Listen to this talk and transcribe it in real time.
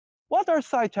What are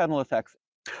side channel attacks?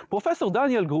 Professor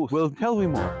Daniel Gruss will tell me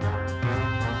more.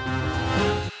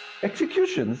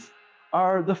 Executions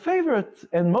are the favorite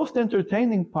and most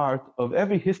entertaining part of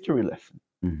every history lesson.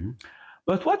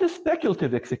 But what is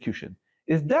speculative execution?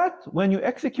 Is that when you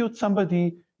execute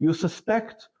somebody you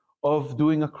suspect of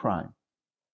doing a crime?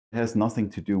 It has nothing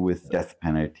to do with death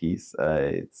penalties.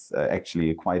 It's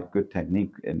actually a quite good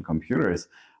technique in computers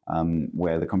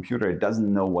where the computer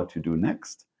doesn't know what to do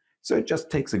next, so it just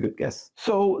takes a good guess.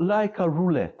 So like a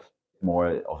roulette?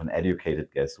 More of an educated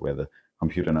guess where the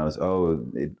computer knows, oh,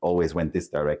 it always went this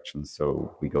direction,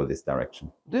 so we go this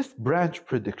direction. This branch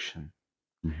prediction,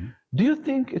 do you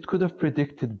think it could have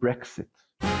predicted Brexit?